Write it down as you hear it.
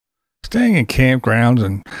staying in campgrounds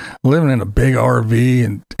and living in a big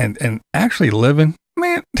RV and actually living,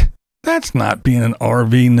 man, that's not being an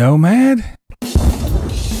RV nomad.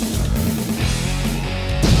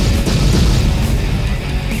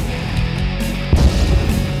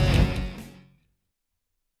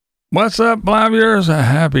 What's up, BlindViews?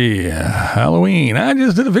 Happy Halloween. I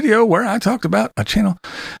just did a video where I talked about a channel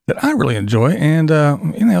that I really enjoy. And,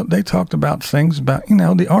 they talked about things about, the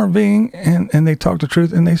RVing and they talked the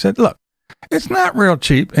truth. And they said, look, it's not real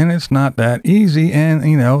cheap and it's not that easy. And,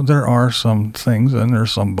 there are some things and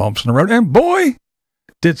there's some bumps in the road. And boy,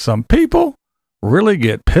 did some people really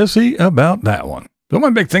get pissy about that one. The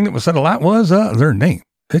one big thing that was said a lot was their name.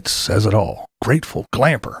 It says it all. Grateful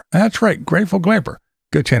Glamper. That's right. Grateful Glamper.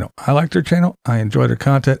 Good channel. I like their channel. I enjoy their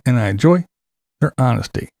content, and I enjoy their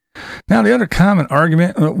honesty. Now, the other common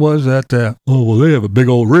argument was that, they have a big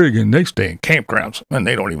old rig and they stay in campgrounds, and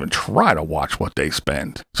they don't even try to watch what they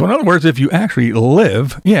spend. So, in other words, if you actually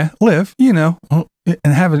live,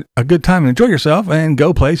 and have a good time and enjoy yourself and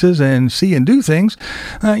go places and see and do things,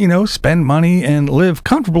 spend money and live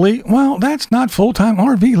comfortably, well, that's not full-time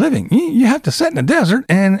RV living. You have to sit in the desert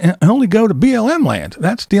and only go to BLM land.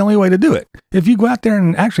 That's the only way to do it. If you go out there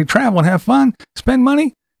and actually travel and have fun, spend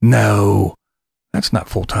money, no, that's not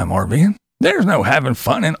full-time RVing. There's no having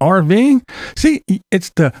fun in RVing. See,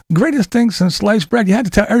 it's the greatest thing since sliced bread. You had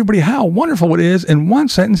to tell everybody how wonderful it is in one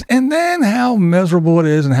sentence and then how miserable it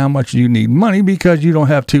is and how much you need money because you don't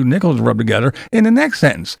have two nickels to rub together in the next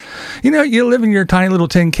sentence. You live in your tiny little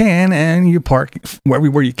tin can and you park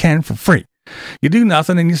everywhere you can for free. You do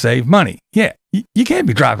nothing and you save money. Yeah, you can't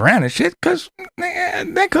be driving around and shit because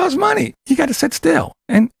that costs money. You got to sit still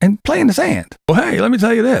and play in the sand. Well, hey, let me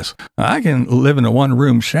tell you this. I can live in a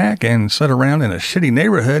one-room shack and sit around in a shitty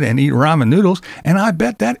neighborhood and eat ramen noodles, and I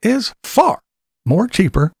bet that is far more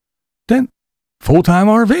cheaper than full-time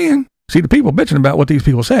RVing. See, the people bitching about what these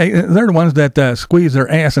people say, they're the ones that squeeze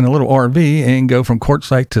their ass in a little RV and go from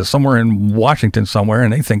Quartzsite to somewhere in Washington somewhere,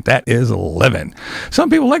 and they think that is living. Some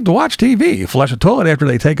people like to watch TV, flush a toilet after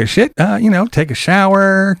they take a shit, take a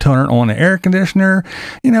shower, turn on the air conditioner,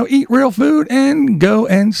 eat real food, and go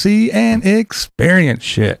and see and experience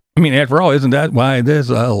shit. I mean, after all, isn't that why this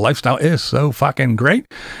lifestyle is so fucking great?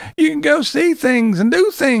 You can go see things and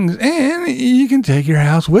do things, and you can take your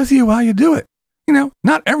house with you while you do it.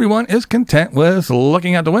 Not everyone is content with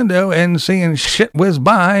looking out the window and seeing shit whiz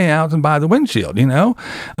by out and by the windshield,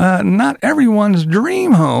 Not everyone's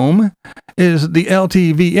dream home is the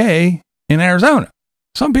LTVA in Arizona.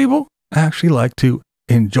 Some people actually like to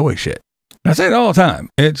enjoy shit. I say it all the time.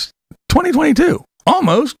 It's 2022,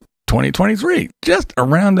 almost 2023, just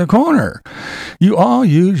around the corner. You all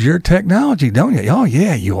use your technology, don't you? Oh,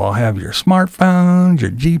 yeah, you all have your smartphones,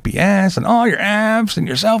 your GPS, and all your apps, and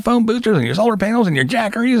your cell phone boosters, and your solar panels, and your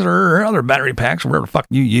jackeries, or other battery packs, or whatever the fuck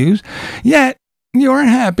you use. Yet, you aren't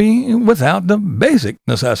happy without the basic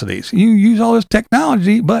necessities. You use all this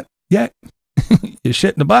technology, but yet, you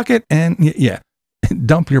shit in the bucket, and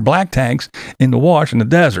dump your black tanks in the wash in the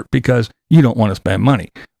desert because you don't want to spend money.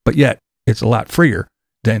 But yet, it's a lot freer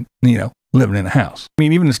than, living in a house. I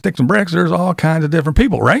mean, even in sticks and bricks, there's all kinds of different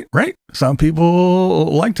people, right? Some people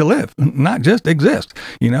like to live, not just exist,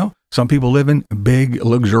 Some people live in big,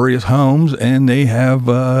 luxurious homes, and they have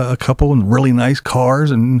a couple of really nice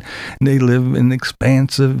cars, and they live in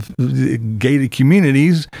expansive, gated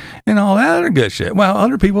communities, and all that other good shit. Well,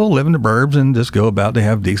 other people live in the burbs and just go about, they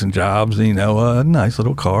have decent jobs, a nice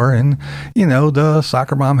little car, and, the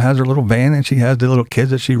soccer mom has her little van, and she has the little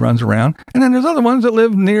kids that she runs around. And then there's other ones that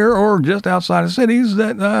live near or just outside of cities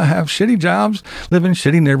that have shitty jobs, live in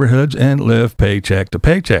shitty neighborhoods, and live paycheck to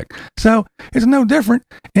paycheck. So it's no different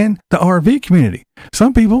in the RV community.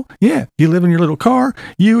 Some people, you live in your little car,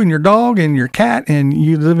 you and your dog and your cat, and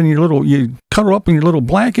you live in you cuddle up in your little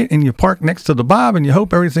blanket and you park next to the Bob and you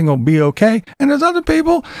hope everything will be okay. And there's other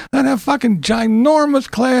people that have fucking ginormous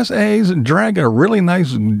Class A's and drag a really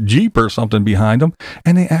nice Jeep or something behind them,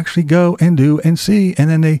 and they actually go and do and see, and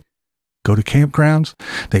then they go to campgrounds,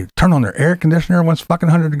 they turn on their air conditioner when it's fucking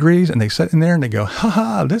 100 degrees, and they sit in there and they go,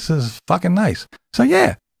 haha, this is fucking nice. So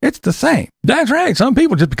it's the same. That's right. Some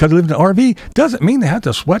people, just because they live in an RV, doesn't mean they have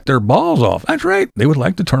to sweat their balls off. That's right. They would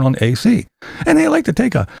like to turn on the AC. And they like to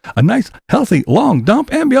take a nice, healthy, long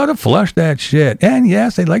dump and be able to flush that shit. And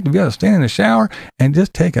yes, they'd like to be able to stand in the shower and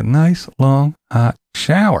just take a nice, long, hot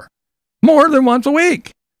shower. More than once a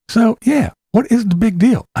week. So, what is the big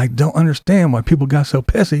deal? I don't understand why people got so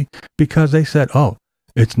pissy because they said, oh,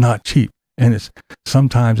 it's not cheap. And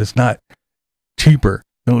sometimes it's not cheaper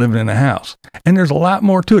than living in a house. And there's a lot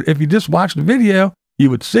more to it. If you just watch the video, you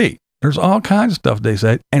would see there's all kinds of stuff they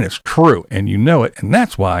said, and it's true, and you know it, and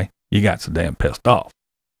that's why you got so damn pissed off.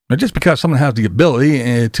 Now, just because someone has the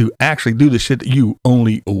ability to actually do the shit that you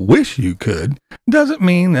only wish you could, doesn't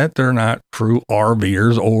mean that they're not true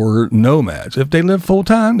RVers or nomads. If they live full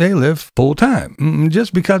time, they live full time.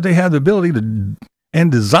 Just because they have the ability to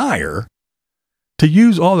and desire to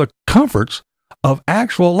use all the comforts of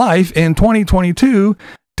actual life in 2022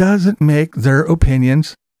 doesn't make their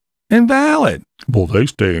opinions invalid. Well, they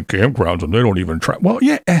stay in campgrounds and they don't even try. Well,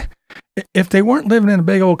 yeah, if they weren't living in a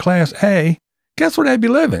big old Class A, guess where they'd be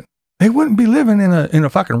living? They wouldn't be living in a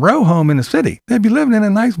fucking row home in the city. They'd be living in a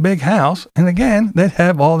nice big house. And again, they'd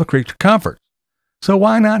have all the creature comforts. So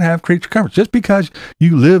why not have creature comforts? Just because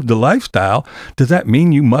you live the lifestyle, does that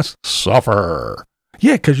mean you must suffer?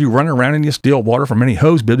 Yeah, because you run around and you steal water from any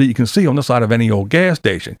hose bib that you can see on the side of any old gas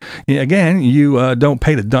station. Again, you don't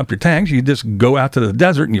pay to dump your tanks. You just go out to the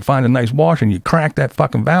desert and you find a nice wash and you crack that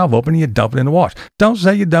fucking valve open and you dump it in the wash. Don't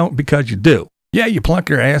say you don't, because you do. Yeah, you plunk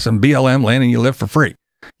your ass in BLM land and you live for free.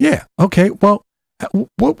 Yeah, okay, well,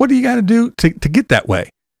 what do you got to do to get that way?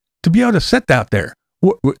 To be able to sit out there?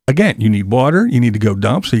 Again, you need water, you need to go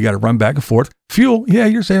dump, so you got to run back and forth. Fuel, yeah,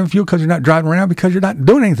 you're saving fuel because you're not driving around, because you're not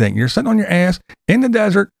doing anything. You're sitting on your ass in the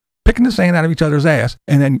desert, picking the sand out of each other's ass,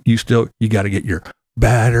 and then you got to get your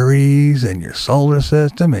batteries and your solar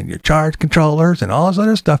system and your charge controllers and all this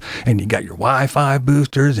other stuff, and you got your Wi-Fi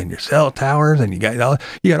boosters and your cell towers, and you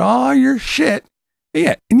got all your shit.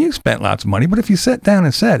 Yeah, and you spent lots of money, but if you sat down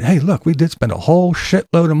and said, hey, look, we did spend a whole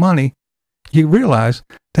shitload of money, you realize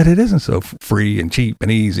that it isn't so free and cheap and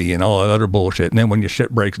easy and all that other bullshit. And then when your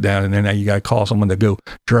shit breaks down and then now you got to call someone to go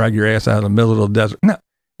drag your ass out of the middle of the desert. No,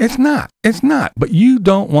 it's not. It's not. But you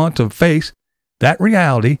don't want to face that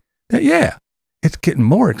reality that, yeah, it's getting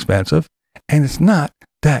more expensive and it's not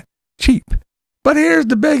that cheap. But here's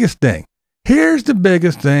the biggest thing. Here's the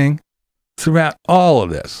biggest thing throughout all of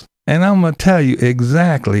this. And I'm going to tell you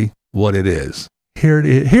exactly what it is. Here it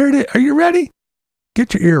is. Here it is. Are you ready?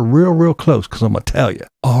 Get your ear real close, because I'm going to tell you.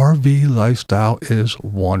 RV lifestyle is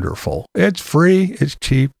wonderful. It's free, it's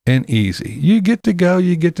cheap, and easy. You get to go,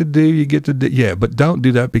 you get to do. Yeah, but don't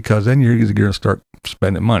do that, because then you're going to start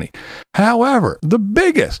spending money. However, the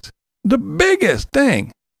biggest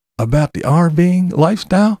thing about the RVing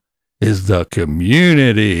lifestyle is the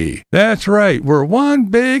community. That's right. We're one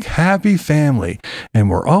big happy family, and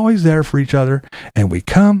we're always there for each other, and we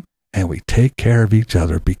come and we take care of each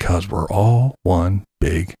other because we're all one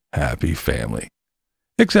big happy family.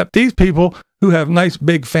 Except these people who have nice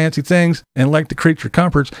big fancy things and like the creature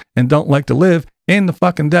comforts and don't like to live in the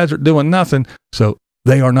fucking desert doing nothing, so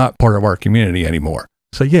they are not part of our community anymore.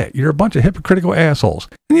 So yeah, you're a bunch of hypocritical assholes.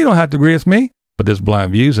 And you don't have to agree with me, but this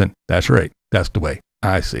Blind Views, and that's right. That's the way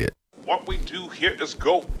I see it. What we do here is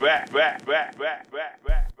go back.